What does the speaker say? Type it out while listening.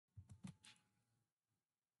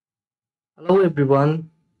Hello everyone.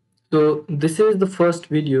 So this is the first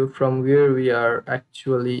video from where we are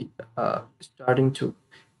actually starting to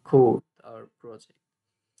code our project.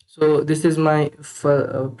 So this is my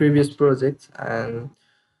previous project, and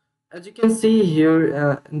as you can see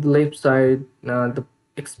here in the left side, the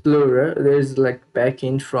Explorer, there's like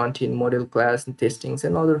backend, frontend, model class, and testings,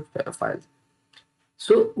 and other files.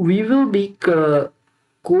 So we will be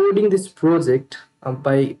coding this project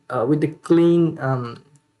by with the clean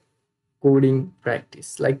coding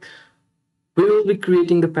practice. Like we will be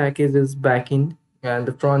creating the packages backend and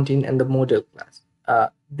the front end and the model class.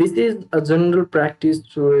 This is a general practice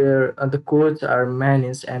where the codes are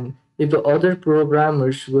managed, and if the other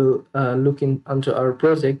programmers will look onto our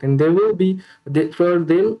project, and there will be for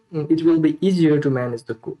them it will be easier to manage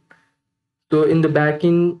the code. So in the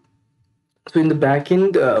backend,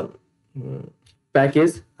 mm,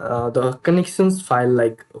 package, the connections file,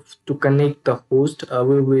 like to connect the host,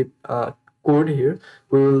 will be code here.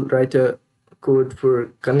 We will write a code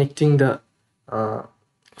for connecting the uh,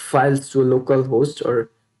 files to a local host or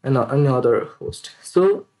another host.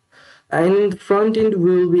 So, and in the front end,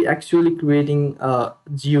 we will be actually creating a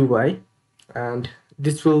GUI, and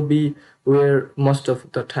this will be where most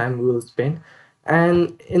of the time we will spend.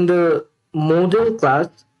 And in the model class,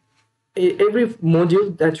 every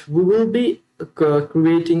module that we will be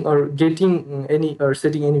creating or getting any or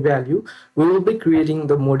setting any value, we will be creating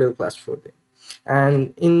the model class for them.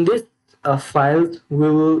 And in this files,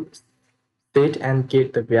 we will set and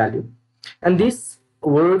get the value. And this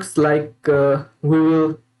works like we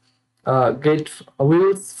will get we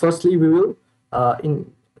will firstly we will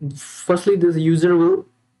in firstly the user will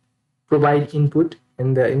provide input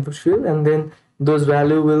in the input field, and then those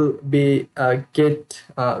value will be get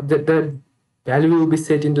that value will be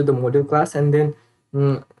set into the model class, and then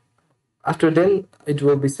after then it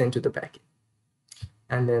will be sent to the backend,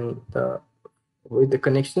 and then with the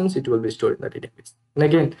connections it will be stored in the database. And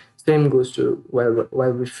again, same goes to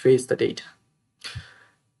while we face the data.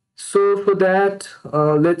 So for that,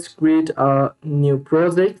 let's create a new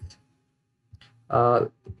project. uh,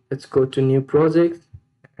 let's go to new project,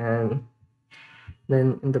 and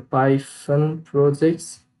then in the Python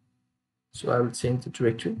projects, so I will change the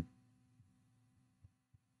directory.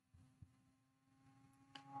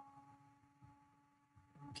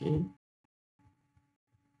 Okay,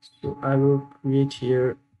 so I will create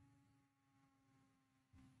here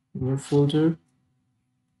new folder,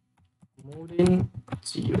 modin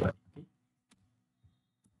GUI.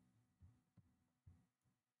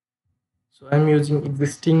 So I'm using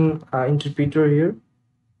existing interpreter here.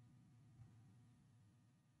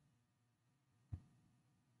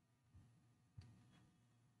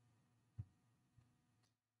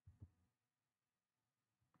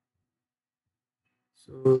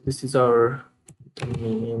 So this is our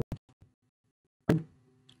domain.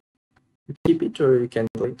 You keep it or you can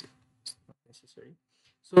delete it. It's not necessary.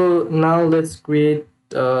 So now let's create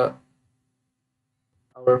our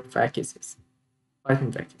packages,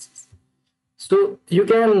 Python packages. So you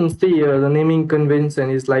can see the naming convention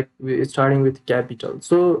is like starting with capital.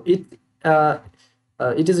 So it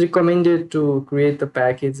is recommended to create the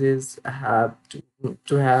packages have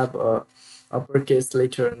to have a uppercase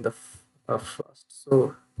letter in the first.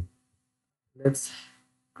 So let's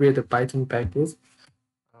create a Python package,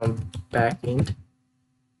 backend,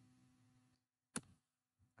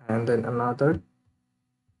 and then another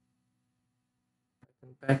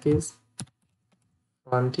Python package,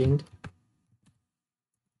 front end.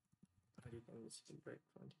 You can just write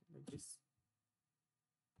front end like this,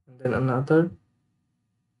 and then another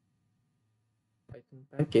Python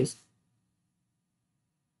package,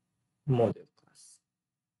 model class,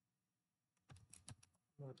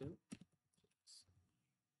 model.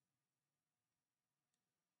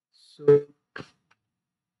 So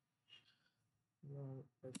now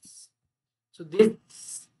let's. So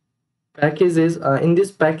this packages, in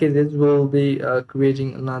this packages we'll be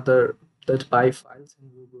creating another .py files,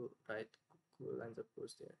 and we will write cool lines of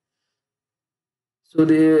course there. So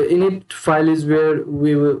the init file is where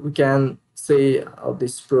we can say how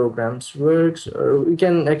this programs works, or we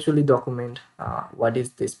can actually document what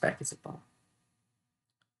is this package about.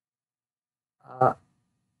 uh,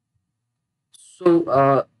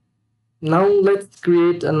 so now let's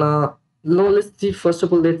create an no let's see, first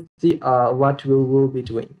of all let's see what we will be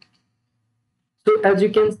doing. So as you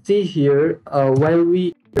can see here, while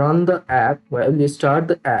we run the app, while we start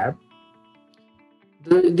the app,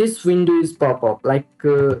 this window is pop up like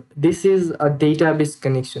this is a database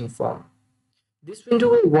connection form. This window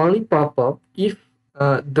will only pop up if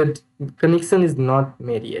the connection is not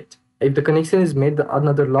made yet. If the connection is made, the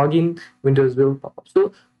another login windows will pop up.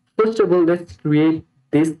 So First of all, let's create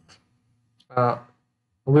this. Uh,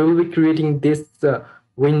 we will be creating this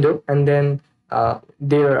window, and then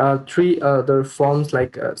there are three other forms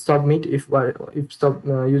like submit. If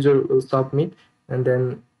user will submit, and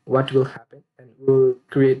then what will happen, and we'll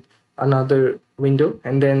create another window,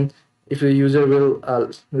 and then if the user will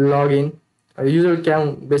log in, a user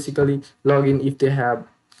can basically log in if they have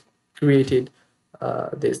created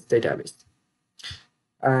this database,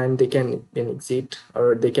 and they can exit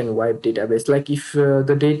or they can wipe database. Like if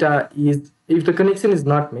the connection is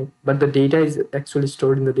not made but the data is actually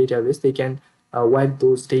stored in the database, they can wipe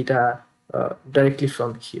those data directly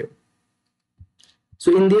from here.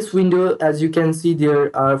 So in this window, as you can see,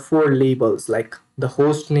 there are four labels like the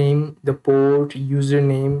host name, the port,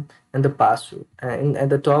 username, and the password. And at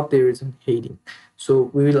the top, there is a heading. So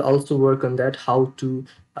we will also work on that, how to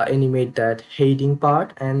animate that heading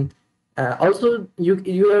part. And also,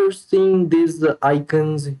 you are seeing these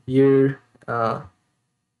icons here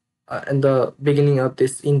in the beginning of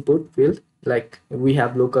this input field. Like we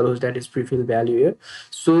have localhost, that is pre-filled value here.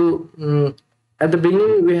 So at the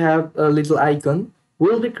beginning we have a little icon.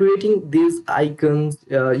 We'll be creating these icons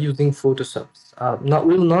using Photoshop. Not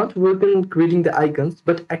We'll not work on creating the icons,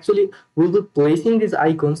 but actually we'll be placing these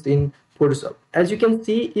icons in Photoshop. As you can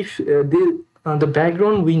see, if the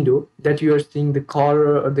background window that you are seeing, the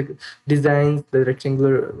color or the designs, the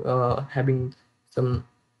rectangular having some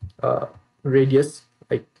uh, radius,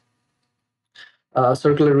 like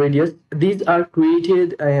circular radius. These are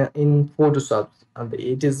created in Photoshop.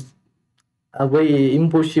 It is a way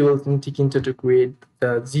impossible in Tkinter to create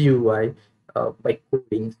the GUI by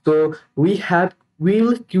coding. So we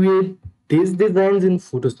will create these designs in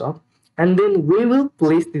Photoshop, and then we will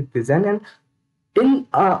place this design, and in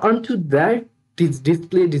onto that this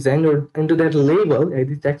display design or into that label.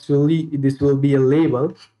 This will be a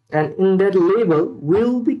label, and in that label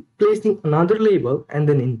we'll be placing another label and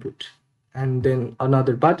then input, and then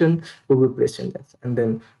another button we will place in that, and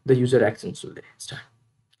then the user actions will start.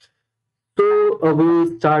 So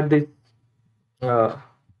we'll start this uh,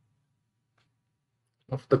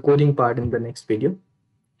 of the coding part in the next video.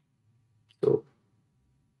 So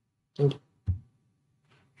thank you.